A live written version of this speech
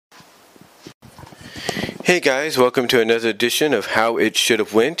Hey guys, welcome to another edition of How It Should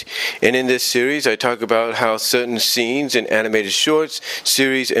Have Went. And in this series, I talk about how certain scenes in animated shorts,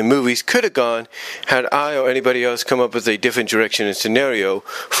 series, and movies could have gone had I or anybody else come up with a different direction and scenario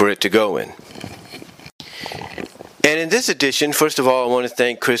for it to go in. And in this edition, first of all, I want to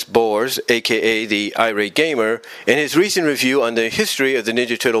thank Chris Bors, aka the Irate Gamer, and his recent review on the history of the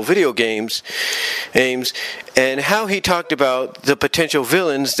Ninja Turtle video games, and how he talked about the potential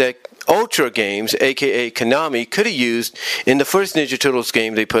villains that Ultra Games, aka Konami, could have used in the first Ninja Turtles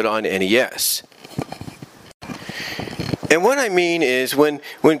game they put on NES. And what I mean is, when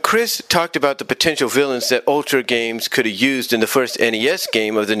Chris talked about the potential villains that Ultra Games could have used in the first NES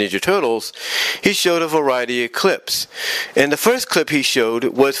game of the Ninja Turtles, he showed a variety of clips. And the first clip he showed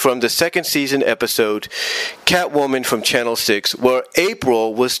was from the second season episode, Catwoman from Channel 6, where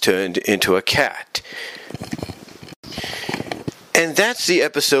April was turned into a cat. And that's the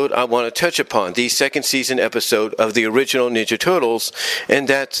episode I want to touch upon, the second season episode of the original Ninja Turtles, and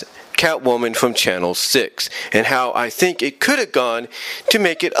that's Catwoman from Channel 6, and how I think it could have gone to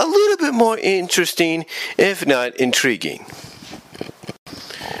make it a little bit more interesting, if not intriguing.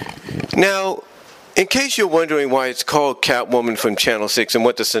 Now, in case you're wondering why it's called Catwoman from Channel 6 and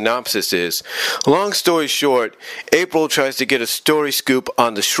what the synopsis is, long story short, April tries to get a story scoop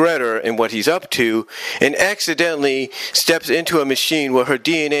on the Shredder and what he's up to, and accidentally steps into a machine where her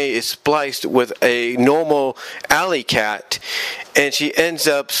DNA is spliced with a normal alley cat, and she ends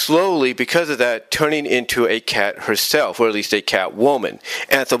up slowly, because of that, turning into a cat herself, or at least a cat woman,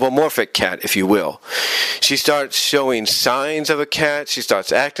 anthropomorphic cat, if you will. She starts showing signs of a cat, she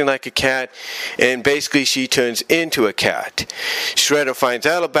starts acting like a cat, and basically she turns into a cat. Shredder finds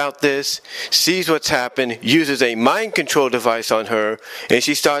out about this, sees what's happened, uses a mind control device on her, and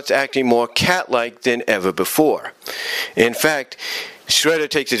she starts acting more cat-like than ever before. In fact, Shredder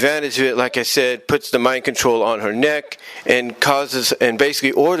takes advantage of it, like I said, puts the mind control on her neck, and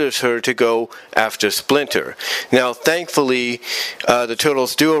basically orders her to go after Splinter. Now, thankfully, the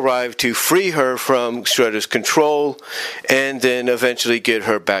Turtles do arrive to free her from Shredder's control, and then eventually get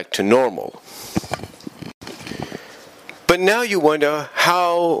her back to normal. But now you wonder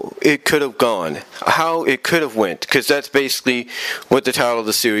how it could have gone, how it could have went, because that's basically what the title of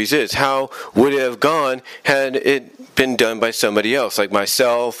the series is. How would it have gone had it been done by somebody else, like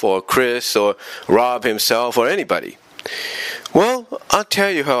myself or Chris or Rob himself or anybody? Well, I'll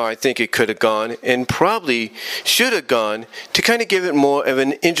tell you how I think it could have gone, and probably should have gone, to kind of give it more of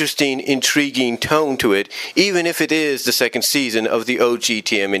an interesting, intriguing tone to it, even if it is the second season of the OG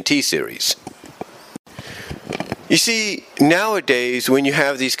TMNT series. You see, nowadays, when you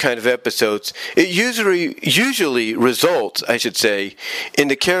have these kind of episodes, it usually results, I should say, in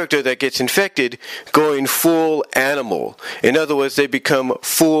the character that gets infected going full animal. In other words, they become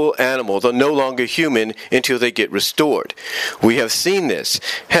full animal. They're no longer human until they get restored. We have seen this.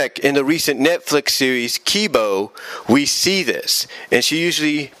 Heck, in the recent Netflix series, Kibo, we see this. And she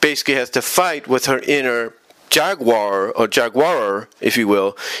usually basically has to fight with her inner jaguar, if you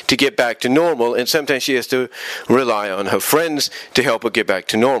will, to get back to normal, and sometimes she has to rely on her friends to help her get back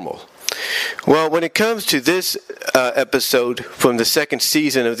to normal. Well, when it comes to this episode from the second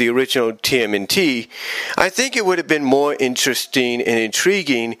season of the original TMNT, I think it would have been more interesting and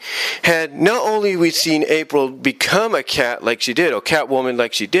intriguing had not only we seen April become a cat like she did, or Catwoman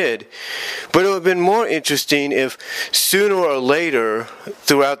like she did, but it would have been more interesting if sooner or later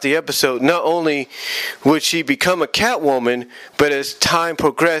throughout the episode, not only would she become a Catwoman, but as time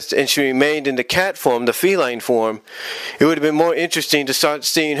progressed and she remained in the cat form, the feline form, it would have been more interesting to start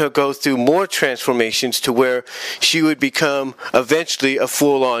seeing her go through more transformations to where she would become eventually a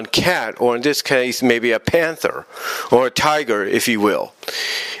full-on cat, or in this case maybe a panther or a tiger, if you will.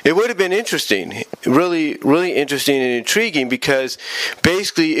 It would have been interesting, really interesting and intriguing, because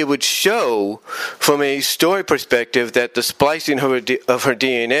basically it would show from a story perspective that the splicing of her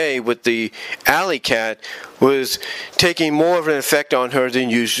DNA with the alley cat was taking more of an effect on her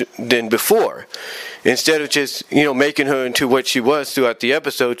than before. Instead of just, making her into what she was throughout the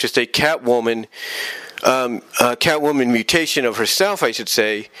episode, just a Catwoman mutation of herself, I should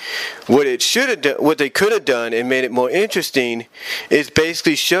say. What they could have done and made it more interesting is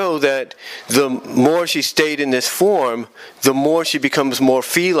basically show that the more she stayed in this form, the more she becomes more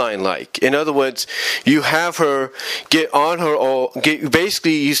feline-like. In other words, you have her get on her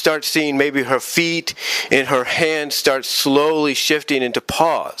basically you start seeing maybe her feet and her hands start slowly shifting into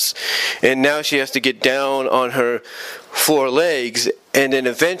paws. And now she has to get down on her four legs, and then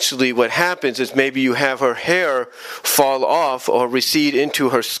eventually what happens is maybe you have her hair fall off or recede into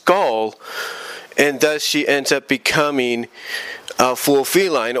her skull, and thus she ends up becoming a full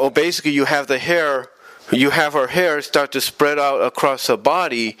feline. Or basically you have the hair you have her hair start to spread out across her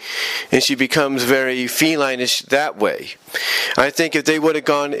body, and she becomes very feline-ish that way. I think if they would have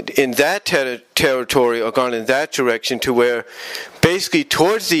gone in that territory or gone in that direction to where basically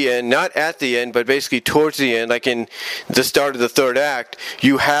towards the end, not at the end, but basically towards the end, like in the start of the third act,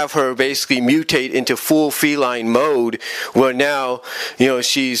 you have her basically mutate into full feline mode, where now,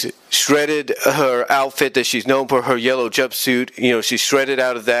 she's shredded her outfit that she's known for, her yellow jumpsuit. She's shredded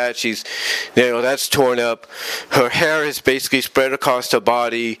out of that. She's, that's torn up. Her hair is basically spread across her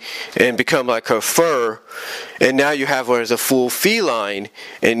body and become like her fur. And now you have her as a full feline.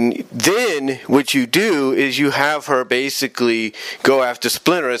 And then what you do is you have her basically go after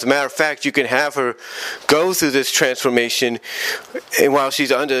Splinter. As a matter of fact, you can have her go through this transformation and while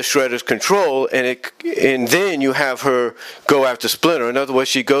she's under the Shredder's control, and then you have her go after Splinter. In other words,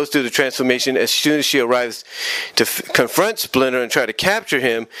 she goes through the transformation. As soon as she arrives to confront Splinter and try to capture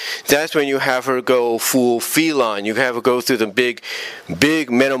him, that's when you have her go full feline. You have her go through the big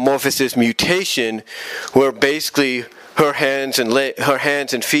metamorphosis mutation, where basically her hands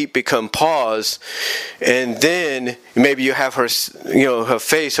and feet become paws, and then maybe you have her, her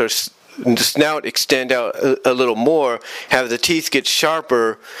face, her snout extend out a little more, have the teeth get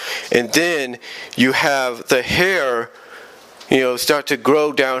sharper, and then you have the hair, start to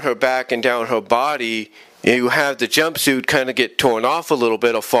grow down her back and down her body. You have the jumpsuit kind of get torn off a little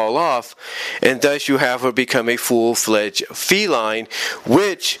bit or fall off, and thus you have her become a full-fledged feline,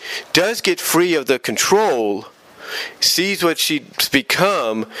 which does get free of the control, sees what she's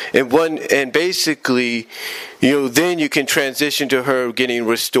become, and basically, then you can transition to her getting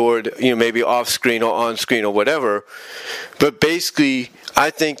restored, maybe off screen or on screen or whatever. But basically, I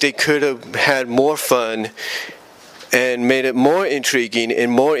think they could have had more fun and made it more intriguing and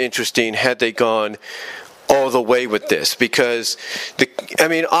more interesting had they gone all the way with this, because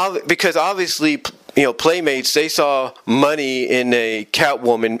obviously, Playmates, they saw money in a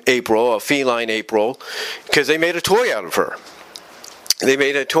Catwoman April, a feline April, because they made a toy out of her. They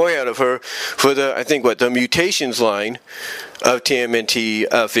made a toy out of her for the Mutations line of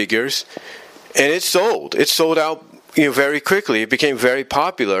TMNT figures, and it sold. It sold out, very quickly. It became very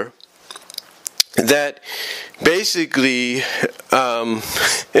popular. That basically, what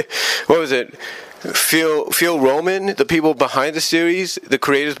was it? Phil Roman, the people behind the series, the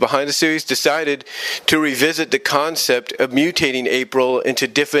creators behind the series, decided to revisit the concept of mutating April into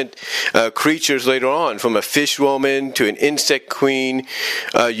different creatures later on, from a fish woman to an insect queen,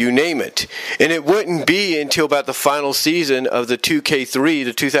 you name it. And it wouldn't be until about the final season of the 2K3,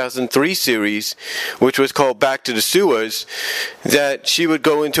 the 2003 series, which was called Back to the Sewers, that she would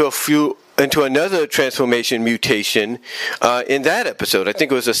go into another transformation mutation in that episode. I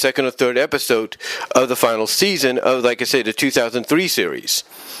think it was the second or third episode of the final season of, like I say, the 2003 series.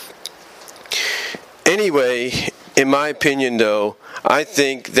 Anyway, in my opinion, though, I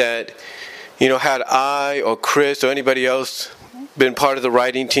think that, had I or Chris or anybody else been part of the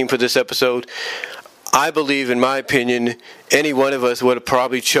writing team for this episode, I believe, in my opinion, any one of us would have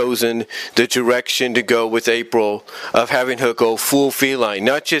probably chosen the direction to go with April, of having her go full feline.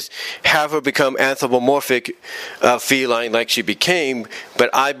 Not just have her become anthropomorphic feline like she became, but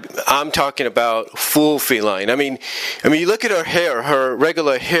I'm talking about full feline. I mean, you look at her hair, her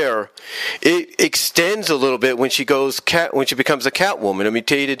regular hair, it extends a little bit when she becomes a Catwoman, a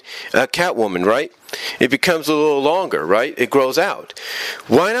mutated Catwoman, right? It becomes a little longer, right? It grows out.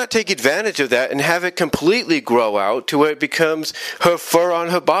 Why not take advantage of that and have it completely grow out to where it becomes her fur on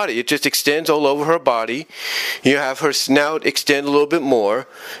her body? It just extends all over her body. You have her snout extend a little bit more.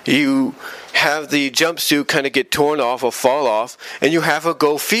 You have the jumpsuit kind of get torn off or fall off, and you have her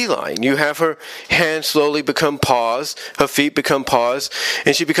go feline. You have her hands slowly become paws, her feet become paws,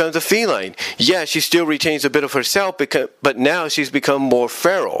 and she becomes a feline. Yeah, she still retains a bit of herself, but now she's become more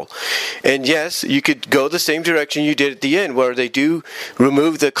feral. And yes, you could go the same direction you did at the end, where they do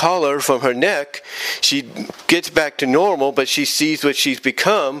remove the collar from her neck. She gets back to normal, but she sees what she's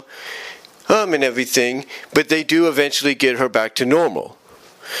become, and everything, but they do eventually get her back to normal.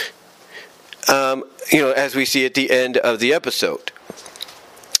 As we see at the end of the episode.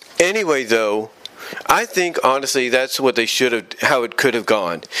 Anyway, though, I think, honestly, that's what they should have, how it could have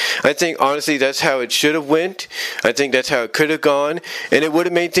gone. I think, honestly, that's how it should have went. I think that's how it could have gone, and it would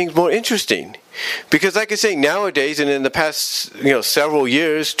have made things more interesting. Because, like I say, nowadays, and in the past, several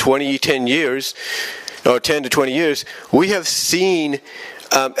years, 10 years, or 10 to 20 years, we have seen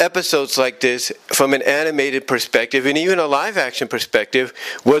episodes like this from an animated perspective and even a live action perspective,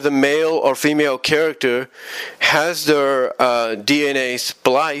 where the male or female character has their DNA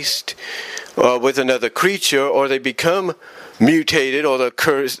spliced with another creature, or they become mutated or the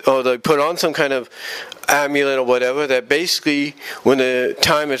curse, or they put on some kind of amulet or whatever that basically, when the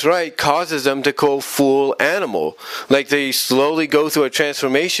time is right, causes them to go full animal. Like they slowly go through a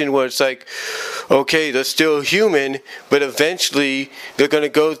transformation where it's like, okay, they're still human, but eventually they're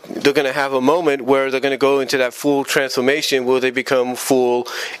going to have a moment where they're going to go into that full transformation where they become full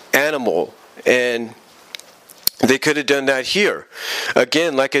animal. And they could have done that here.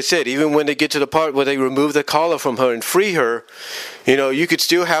 Again, like I said, even when they get to the part where they remove the collar from her and free her, you could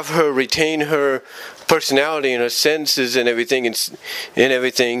still have her retain her personality and her senses and everything,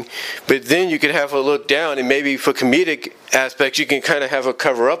 but then you could have her look down, and maybe for comedic aspects you can kind of have her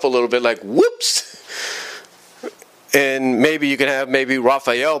cover up a little bit, like whoops. And maybe you can have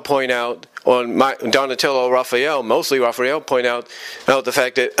Raphael point out, or Donatello or Raphael, mostly Raphael, point out the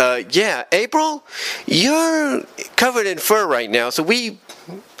fact that, yeah, April, you're covered in fur right now, so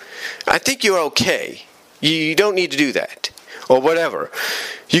I think you're okay. You don't need to do that, or whatever.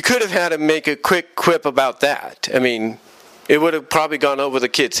 You could have had him make a quick quip about that. I mean, it would have probably gone over the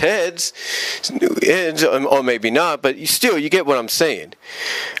kids' heads, or maybe not, but you get what I'm saying.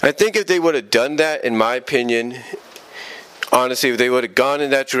 I think if they would have done that, in my opinion, honestly, if they would have gone in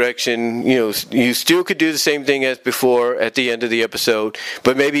that direction, you still could do the same thing as before at the end of the episode,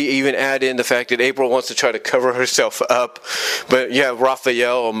 but maybe even add in the fact that April wants to try to cover herself up, but you have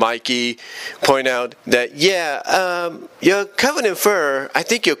Raphael or Mikey point out that, you're covered in fur, I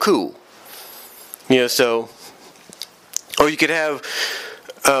think you're cool. So, or you could have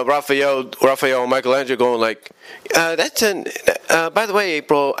Raphael and Michelangelo going like, by the way,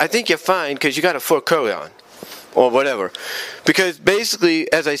 April, I think you're fine because you got a fur coat on. Or whatever. Because basically,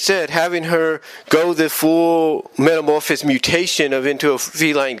 as I said, having her go the full metamorphosis mutation into a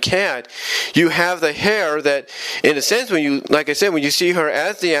feline cat, you have the hair that, in a sense, when you see her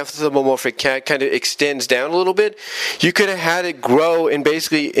as the anthropomorphic cat kind of extends down a little bit, you could have had it grow and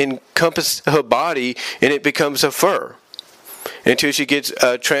basically encompass her body, and it becomes a fur until she gets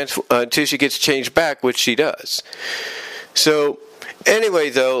changed back, which she does. So, anyway,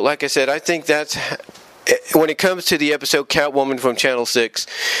 though, like I said, I think that's. When it comes to the episode Catwoman from Channel 6,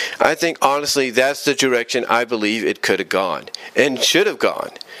 I think honestly that's the direction I believe it could have gone and should have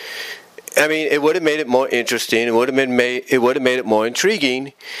gone. I mean, it would have made it more interesting. It would have made it more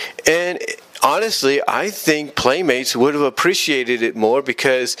intriguing, and honestly, I think Playmates would have appreciated it more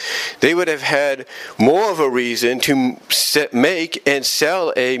because they would have had more of a reason to make and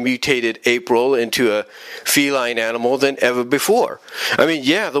sell a mutated April into a feline animal than ever before. I mean,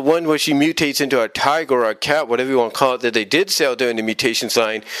 yeah, the one where she mutates into a tiger or a cat, whatever you want to call it, that they did sell during the mutations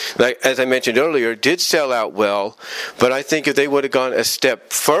line, like as I mentioned earlier, did sell out well. But I think if they would have gone a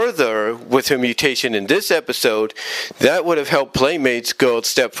step further with her mutation in this episode, that would have helped Playmates go a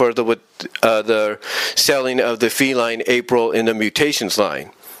step further with the selling of the feline April in the mutations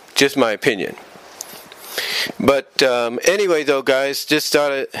line. Just my opinion. But anyway, though, guys,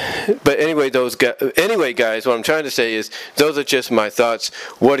 anyway, guys, what I'm trying to say is those are just my thoughts.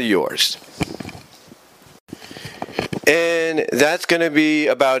 What are yours? And that's going to be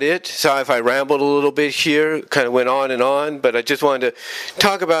about it. Sorry if I rambled a little bit here, kind of went on and on, but I just wanted to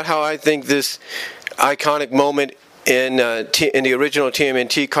talk about how I think this iconic moment in the original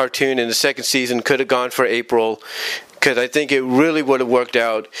TMNT cartoon in the second season could have gone for April, because I think it really would have worked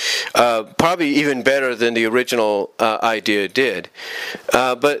out probably even better than the original idea did.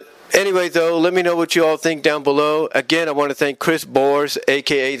 But anyway, though, let me know what you all think down below. Again, I want to thank Chris Bors,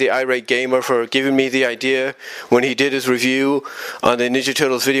 a.k.a. the Irate Gamer, for giving me the idea when he did his review on the Ninja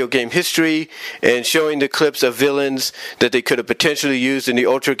Turtles video game history and showing the clips of villains that they could have potentially used in the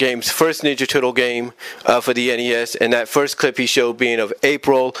Ultra Games' first Ninja Turtle game for the NES. And that first clip he showed being of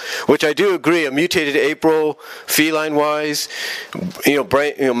April, which I do agree, a mutated April, feline-wise,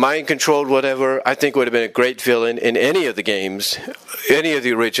 mind-controlled, whatever, I think would have been a great villain in any of the games, any of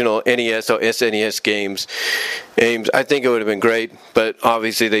the original NES or SNES games. I think it would have been great, but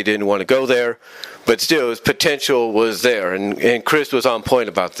obviously they didn't want to go there. But still, his potential was there, and Chris was on point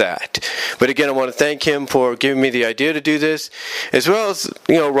about that. But again, I want to thank him for giving me the idea to do this, as well as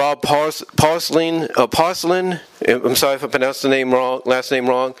Rob Porcelain. I'm sorry if I pronounced the last name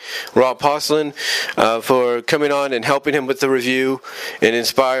wrong. Rob Porcelain, for coming on and helping him with the review and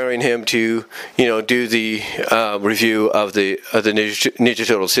inspiring him to do the review of the Ninja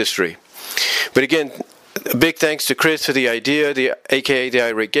Turtles history. But again, a big thanks to Chris for the idea, aka the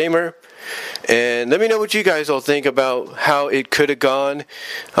Irate Gamer. And let me know what you guys all think about how it could have gone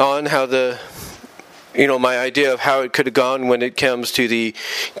on, how the my idea of how it could have gone when it comes to the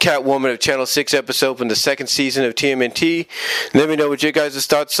Catwoman of Channel 6 episode from the second season of TMNT. Let me know what your guys'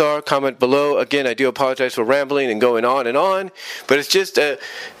 thoughts are. Comment below. Again, I do apologize for rambling and going on, but it's just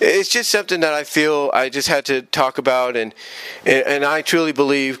something that I feel I just had to talk about, and I truly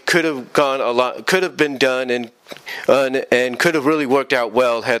believe could have been done, and could have really worked out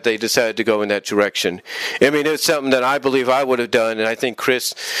well had they decided to go in that direction. I mean, it's something that I believe I would have done, and I think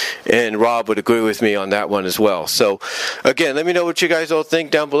Chris and Rob would agree with me on that one as well. So, again, let me know what you guys all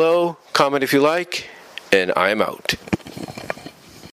think down below. Comment if you like, and I am out.